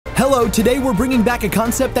Hello, today we're bringing back a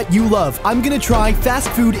concept that you love. I'm gonna try fast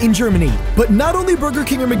food in Germany. But not only Burger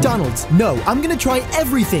King or McDonald's. No, I'm gonna try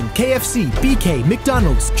everything. KFC, BK,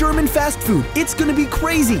 McDonald's, German fast food. It's gonna be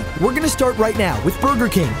crazy. We're gonna start right now with Burger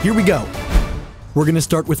King. Here we go. We're gonna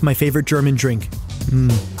start with my favorite German drink.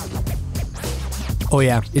 Oh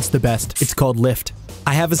yeah, it's the best. It's called Lift.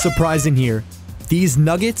 I have a surprise in here. These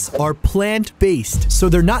nuggets are plant-based, so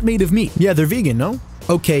they're not made of meat. Yeah, they're vegan, no?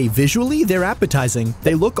 Okay, visually, they're appetizing.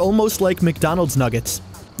 They look almost like McDonald's nuggets.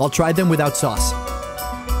 I'll try them without sauce.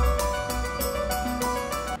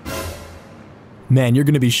 Man, you're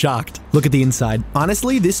gonna be shocked. Look at the inside.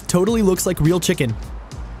 Honestly, this totally looks like real chicken.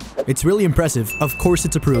 It's really impressive. Of course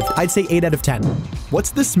it's approved. I'd say 8 out of 10. What's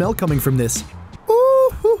the smell coming from this?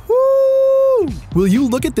 Will you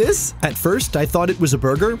look at this? At first, I thought it was a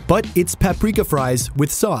burger, but it's paprika fries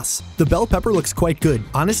with sauce. The bell pepper looks quite good.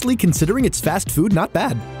 Honestly, considering it's fast food, not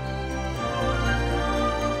bad.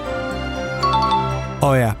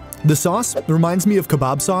 Oh yeah. The sauce reminds me of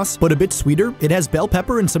kebab sauce, but a bit sweeter. It has bell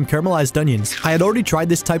pepper and some caramelized onions. I had already tried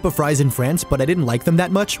this type of fries in France, but I didn't like them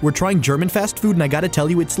that much. We're trying German fast food, and I gotta tell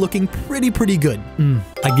you, it's looking pretty good.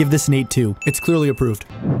 I give this an 8 too. It's clearly approved.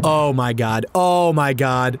 Oh my god. Oh my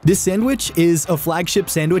god. This sandwich is a flagship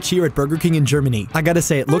sandwich here at Burger King in Germany. I gotta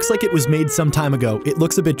say, it looks like it was made some time ago. It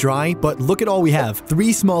looks a bit dry, but look at all we have.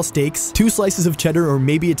 3 small steaks, 2 slices of cheddar, or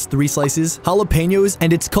maybe it's 3 slices, jalapenos,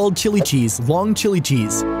 and it's called chili cheese, long chili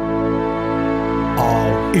cheese.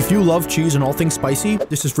 Oh, if you love cheese and all things spicy,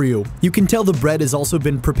 this is for you. You can tell the bread has also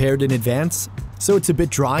been prepared in advance, so it's a bit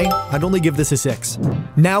dry. I'd only give this a 6.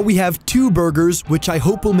 Now we have 2 burgers, which I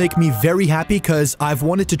hope will make me very happy because I've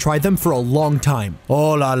wanted to try them for a long time.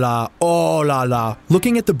 Oh la la, oh la la.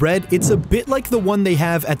 Looking at the bread, it's a bit like the one they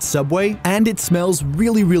have at Subway, and it smells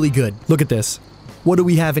really good. Look at this. What do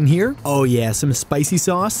we have in here? Oh yeah, some spicy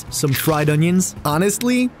sauce, some fried onions.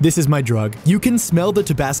 Honestly, this is my drug. You can smell the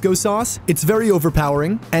Tabasco sauce. It's very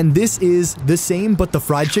overpowering. And this is the same but the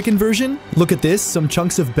fried chicken version. Look at this, some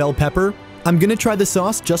chunks of bell pepper. I'm gonna try the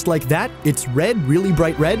sauce just like that. It's red, really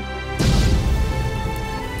bright red.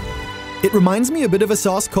 It reminds me a bit of a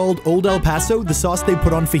sauce called Old El Paso, the sauce they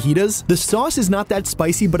put on fajitas. The sauce is not that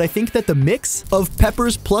spicy, but I think that the mix of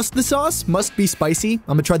peppers plus the sauce must be spicy.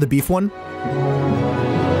 I'm gonna try the beef one.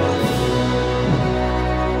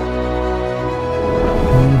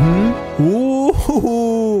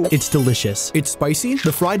 Ooh, it's delicious. It's spicy.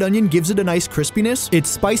 The fried onion gives it a nice crispiness.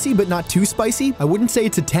 It's spicy, but not too spicy. I wouldn't say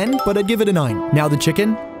it's a 10, but I'd give it a 9. Now the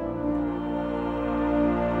chicken.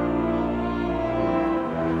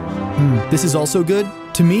 This is also good.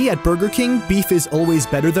 To me, at Burger King, beef is always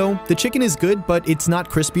better though. The chicken is good, but it's not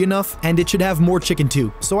crispy enough, and it should have more chicken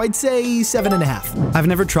too. So I'd say 7.5. I've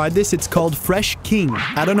never tried this. It's called Fresh King.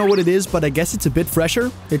 I don't know what it is, but I guess it's a bit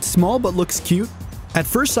fresher. It's small, but looks cute. At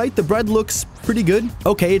first sight, the bread looks pretty good.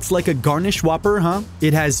 Okay, it's like a garnish Whopper, huh?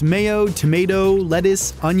 It has mayo, tomato,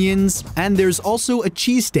 lettuce, onions, and there's also a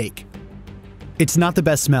cheesesteak. It's not the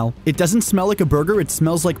best smell. It doesn't smell like a burger, it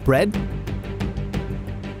smells like bread.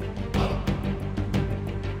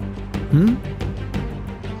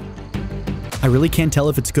 I really can't tell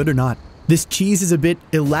if it's good or not. This cheese is a bit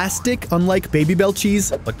elastic, unlike Babybel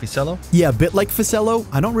cheese. Like Ficello? Yeah, a bit like Ficello.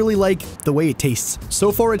 I don't really like the way it tastes.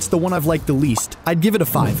 So far, it's the one I've liked the least. I'd give it a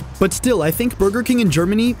 5. But still, I think Burger King in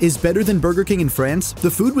Germany is better than Burger King in France.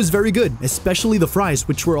 The food was very good, especially the fries,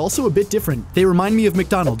 which were also a bit different. They remind me of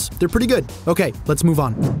McDonald's. They're pretty good. Okay, let's move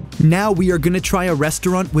on. Now we are gonna try a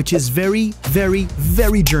restaurant which is very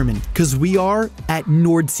German, because we are at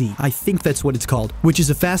Nordsee. I think that's what it's called, which is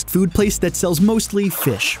a fast food place that sells mostly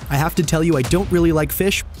fish. I have to tell you, I don't really like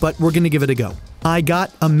fish, but we're gonna give it a go. I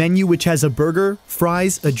got a menu which has a burger,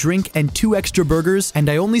 fries, a drink, and 2 extra burgers, and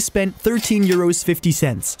I only spent 13 euros 50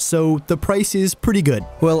 cents, so the price is pretty good.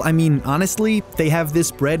 Well, I mean, honestly, they have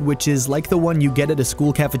this bread which is like the one you get at a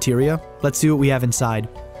school cafeteria. Let's see what we have inside.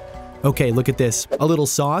 Okay, look at this. A little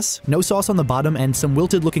sauce, no sauce on the bottom, and some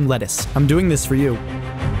wilted looking lettuce. I'm doing this for you.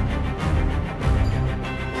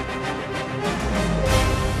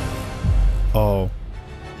 Oh.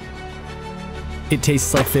 It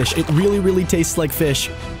tastes like fish. It really tastes like fish.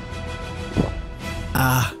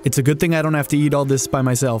 Ah, it's a good thing I don't have to eat all this by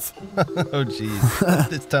myself. Oh, jeez.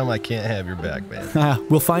 This time I can't have your back, man.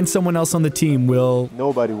 We'll find someone else on the team.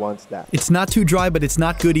 Nobody wants that. It's not too dry, but it's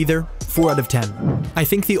not good either. 4 out of 10. I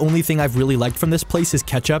think the only thing I've really liked from this place is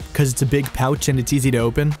ketchup, because it's a big pouch and it's easy to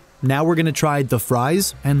open. Now we're gonna try the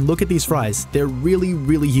fries, and look at these fries. They're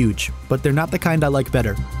really huge, but they're not the kind I like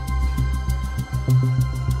better.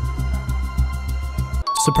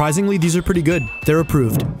 Surprisingly, these are pretty good. They're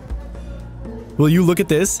approved. Will you look at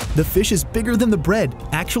this? The fish is bigger than the bread.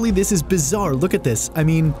 Actually, this is bizarre. Look at this. I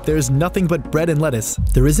mean, there's nothing but bread and lettuce.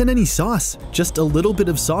 There isn't any sauce. Just a little bit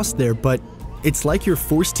of sauce there, but it's like you're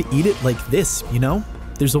forced to eat it like this, you know?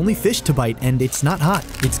 There's only fish to bite, and it's not hot.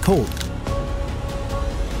 It's cold.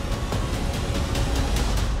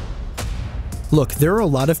 Look, there are a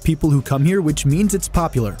lot of people who come here, which means it's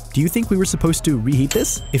popular. Do you think we were supposed to reheat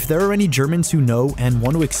this? If there are any Germans who know and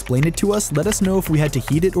want to explain it to us, let us know if we had to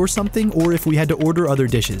heat it or something, or if we had to order other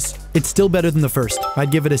dishes. It's still better than the first.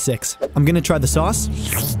 I'd give it a 6. I'm gonna try the sauce.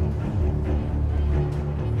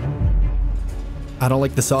 I don't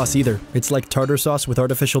like the sauce either. It's like tartar sauce with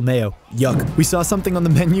artificial mayo. Yuck. We saw something on the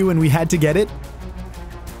menu and we had to get it.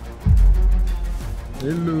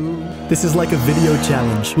 Hello. This is like a video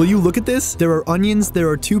challenge. Will you look at this? There are onions, there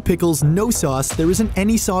are 2 pickles, no sauce, there isn't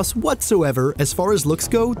any sauce whatsoever. As far as looks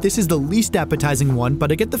go, this is the least appetizing one,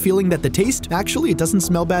 but I get the feeling that the taste, actually, it doesn't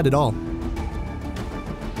smell bad at all.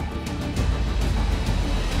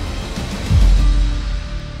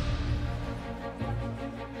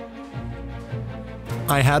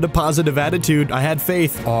 I had a positive attitude. I had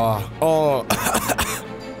faith.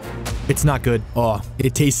 It's not good.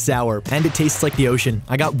 It tastes sour, and it tastes like the ocean.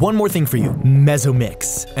 I got one more thing for you.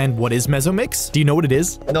 Mezzomix. And what is Mezzomix? Do you know what it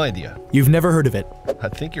is? No idea. You've never heard of it. I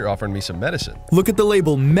think you're offering me some medicine. Look at the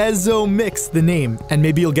label, Mezzomix, the name, and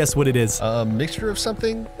maybe you'll guess what it is. A mixture of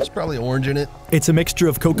something? There's probably orange in it. It's a mixture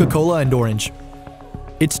of Coca-Cola and orange.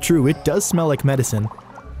 It's true, it does smell like medicine.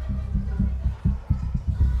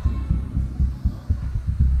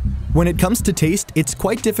 When it comes to taste, it's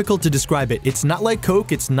quite difficult to describe it. It's not like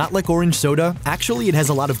Coke, it's not like orange soda. Actually, it has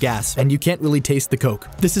a lot of gas, and you can't really taste the Coke.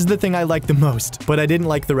 This is the thing I like the most, but I didn't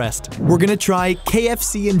like the rest. We're gonna try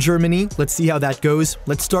KFC in Germany. Let's see how that goes.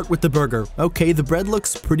 Let's start with the burger. Okay, the bread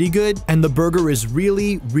looks pretty good, and the burger is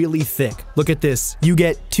really, really thick. Look at this. You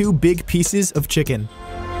get 2 big pieces of chicken.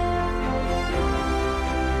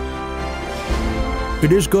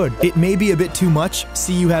 It is good. It may be a bit too much.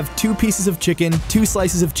 See, you have 2 pieces of chicken, 2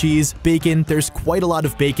 slices of cheese, bacon, there's quite a lot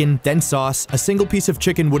of bacon, then sauce. A single piece of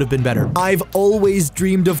chicken would have been better. I've always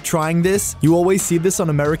dreamed of trying this. You always see this on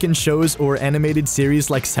American shows or animated series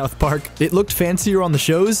like South Park. It looked fancier on the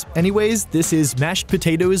shows. Anyways, this is mashed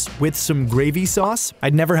potatoes with some gravy sauce.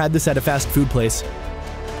 I'd never had this at a fast food place.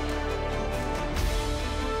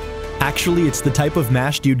 Actually, it's the type of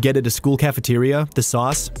mash you'd get at a school cafeteria. The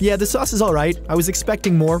sauce. Yeah, the sauce is alright. I was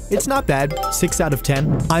expecting more. It's not bad. 6 out of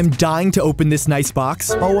 10. I'm dying to open this nice box.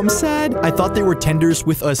 Oh, I'm sad. I thought they were tenders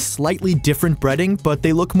with a slightly different breading, but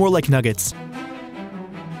they look more like nuggets.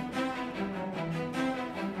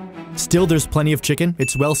 Still, there's plenty of chicken.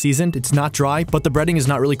 It's well seasoned. It's not dry, but the breading is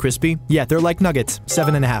not really crispy. Yeah, they're like nuggets.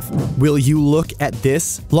 7.5. Will you look at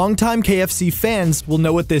this? Longtime KFC fans will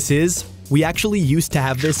know what this is. We actually used to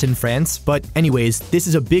have this in France, but anyways, this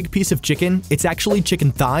is a big piece of chicken. It's actually chicken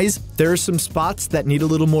thighs. There are some spots that need a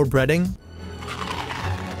little more breading.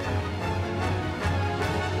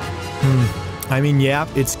 I mean, yeah,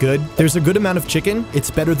 it's good. There's a good amount of chicken. It's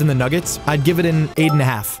better than the nuggets. I'd give it an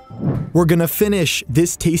 8.5. We're gonna finish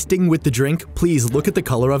this tasting with the drink. Please look at the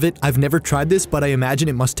color of it. I've never tried this, but I imagine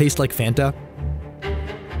it must taste like Fanta.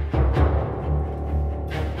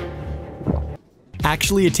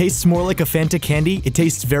 Actually, it tastes more like a Fanta candy. It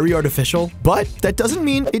tastes very artificial, but that doesn't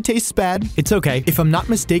mean it tastes bad. It's okay. If I'm not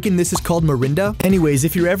mistaken, this is called Mirinda. Anyways,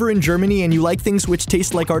 if you're ever in Germany and you like things which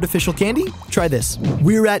taste like artificial candy, try this.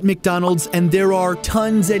 We're at McDonald's and there are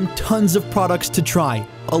tons and tons of products to try.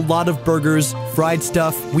 A lot of burgers, fried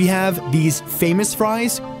stuff. We have these famous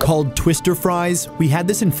fries called Twister fries. We had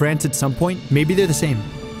this in France at some point. Maybe they're the same.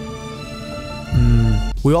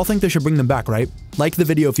 We all think they should bring them back, right? Like the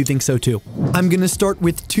video if you think so too. I'm gonna start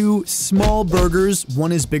with 2 small burgers.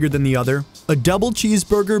 One is bigger than the other. A double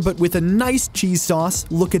cheeseburger, but with a nice cheese sauce.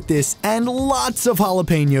 Look at this. And lots of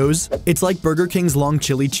jalapenos. It's like Burger King's long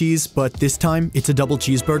chili cheese, but this time it's a double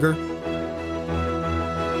cheeseburger.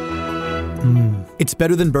 It's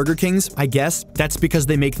better than Burger King's, I guess. That's because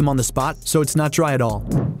they make them on the spot, so it's not dry at all.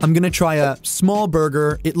 I'm gonna try a small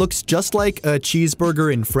burger. It looks just like a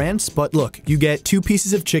cheeseburger in France, but look, you get 2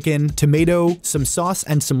 pieces of chicken, tomato, some sauce,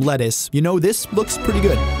 and some lettuce. You know, this looks pretty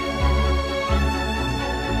good.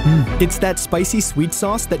 It's that spicy sweet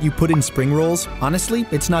sauce that you put in spring rolls. Honestly,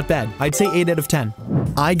 it's not bad. I'd say 8 out of 10.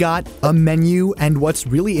 I got a menu, and what's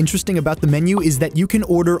really interesting about the menu is that you can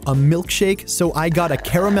order a milkshake, so I got a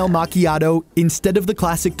caramel macchiato instead of the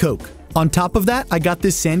classic Coke. On top of that, I got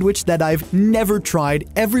this sandwich that I've never tried.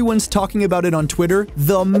 Everyone's talking about it on Twitter,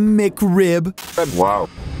 the McRib. Wow.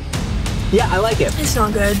 Yeah, I like it. It's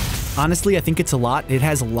not good. Honestly, I think it's a lot. It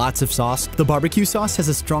has lots of sauce. The barbecue sauce has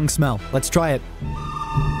a strong smell. Let's try it.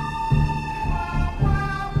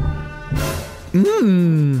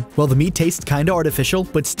 Well, the meat tastes kinda artificial,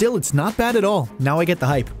 but still, it's not bad at all. Now I get the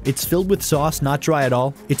hype. It's filled with sauce, not dry at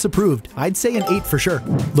all. It's approved. I'd say an 8 for sure.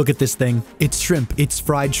 Look at this thing. It's shrimp. It's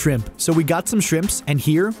fried shrimp. So we got some shrimps, and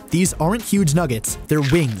here, these aren't huge nuggets. They're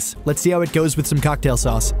wings. Let's see how it goes with some cocktail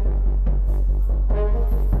sauce.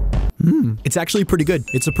 It's actually pretty good.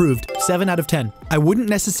 It's approved. 7 out of 10. I wouldn't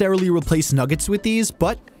necessarily replace nuggets with these,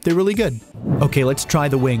 but they're really good. Okay, let's try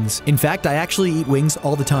the wings. In fact, I actually eat wings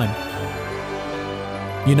all the time.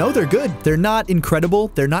 You know, they're good. They're not incredible.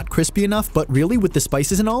 They're not crispy enough, but really, with the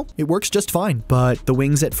spices and all, it works just fine. But the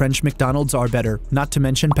wings at French McDonald's are better. Not to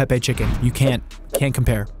mention Pepe chicken. You can't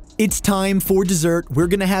compare. It's time for dessert. We're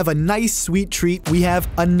gonna have a nice sweet treat. We have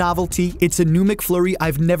a novelty. It's a new McFlurry.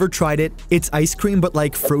 I've never tried it. It's ice cream, but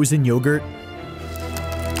like frozen yogurt.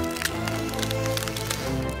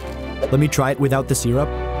 Let me try it without the syrup.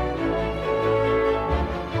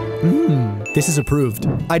 This is approved.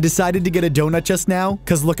 I decided to get a donut just now,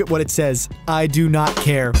 because look at what it says. I do not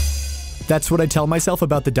care. That's what I tell myself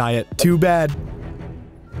about the diet. Too bad.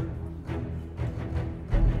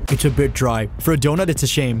 It's a bit dry. For a donut, it's a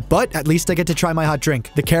shame. But at least I get to try my hot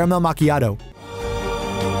drink, the caramel macchiato.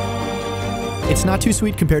 It's not too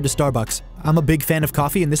sweet compared to Starbucks. I'm a big fan of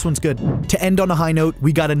coffee, and this one's good. To end on a high note,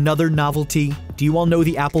 we got another novelty. Do you all know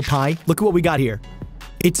the apple pie? Look at what we got here.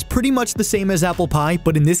 It's pretty much the same as apple pie,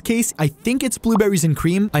 but in this case, I think it's blueberries and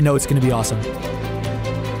cream. I know it's gonna be awesome.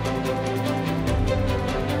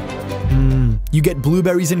 You get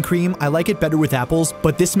blueberries and cream. I like it better with apples,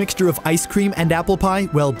 but this mixture of ice cream and apple pie,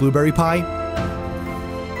 well, blueberry pie,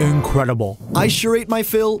 incredible. I sure ate my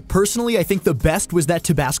fill. Personally, I think the best was that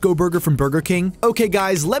Tabasco burger from Burger King. Okay,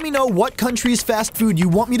 guys, let me know what country's fast food you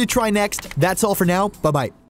want me to try next. That's all for now. Bye-bye.